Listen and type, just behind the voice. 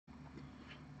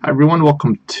Hi everyone,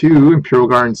 welcome to Imperial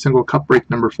Garden Single Cup break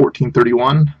number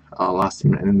 1431. Last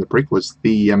time in the break was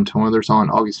the Edmonton Oilers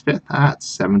on August 5th at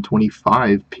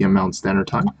 7:25 p.m. Mountain Standard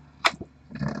Time.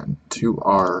 And to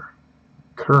our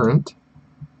current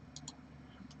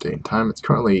date and time, it's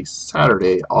currently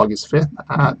Saturday, August 5th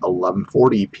at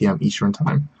 11:40 p.m. Eastern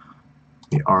Time.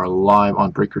 We are live on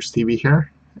Breakers TV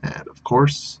here, and of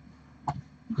course,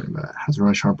 has a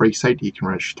register on break site. You can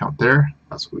register account there.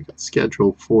 That's what we got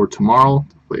scheduled for tomorrow.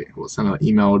 We'll send an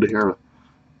email to here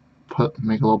to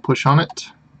make a little push on it.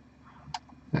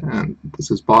 And this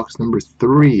is box number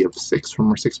 3 of 6 from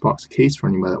our 6-box case. For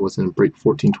anybody that was in break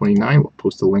 1429, we'll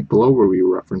post a link below where we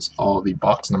reference all the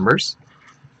box numbers.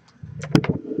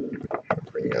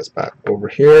 Bring you guys back over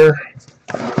here.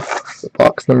 The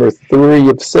box number 3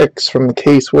 of 6 from the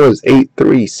case was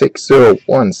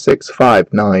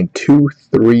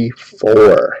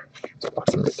 836016599234. That's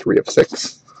box number 3 of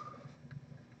 6.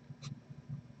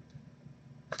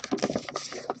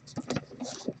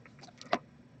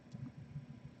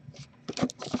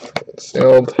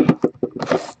 Sealed.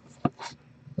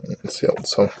 And sealed.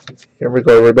 So here we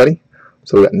go, everybody.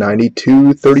 So we got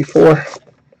 9234.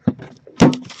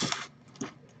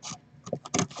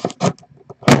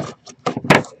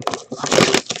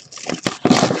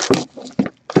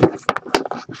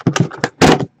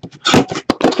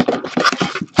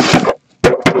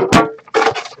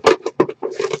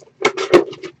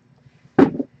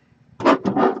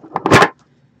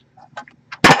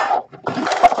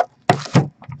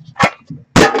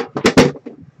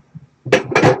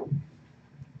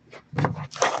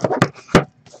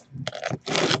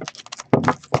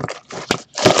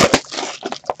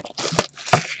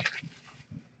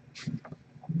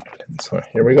 So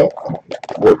here we go,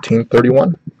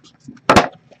 1431.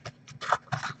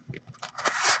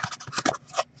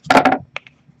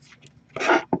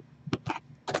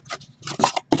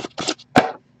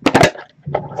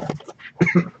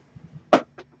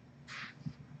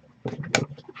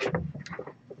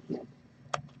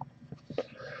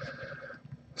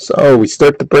 So we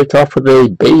start the break off with a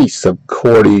base of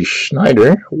Corey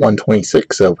Schneider,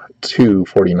 126 of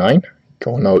 249,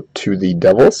 going out to the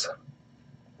Devils.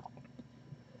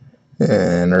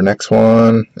 And our next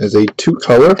one is a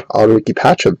 2-color auto rookie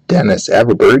patch of Dennis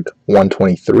Everberg,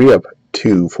 123 of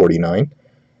 249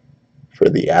 for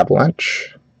the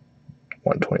Avalanche,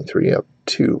 123 of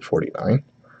 249.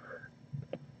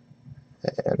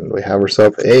 And we have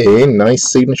ourselves a nice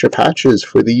signature patches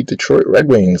for the Detroit Red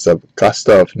Wings of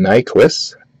Gustav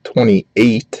Nyquist,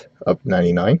 28 of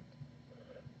 99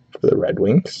 for the Red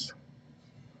Wings.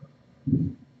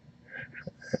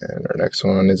 And our next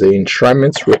one is a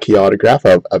Enshrinements rookie autograph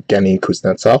of Evgeny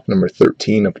Kuznetsov, number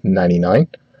 13 of 99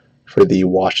 for the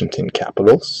Washington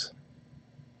Capitals.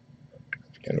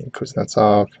 Evgeny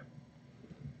Kuznetsov.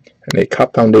 And a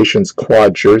Cup Foundations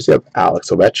quad jersey of Alex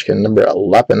Ovechkin, number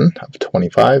 11 of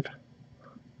 25.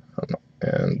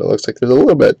 And it looks like there's a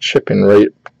little bit of chipping right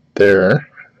there,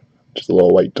 just a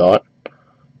little white dot.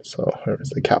 So there's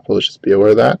the Capitals, just be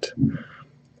aware of that.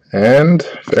 And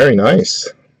very nice.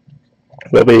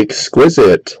 We have a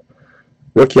Exquisite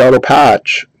rookie auto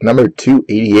patch, number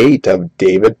 288 of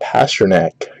David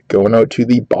Pastrnak, going out to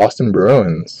the Boston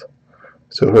Bruins.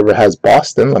 So whoever has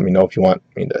Boston, let me know if you want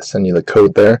me to send you the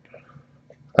code there.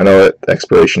 I know that the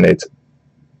expiration date's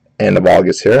end of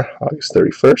August here, August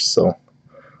 31st, so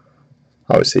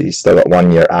obviously you still got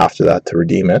 1 year after that to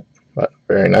redeem it, but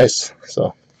very nice.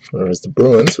 So whoever's the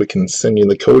Bruins, we can send you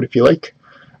the code if you like,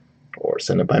 or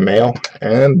send it by mail.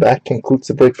 And that concludes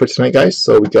the break for tonight, guys.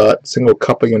 So we got single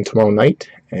cup again tomorrow night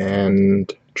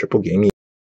and triple game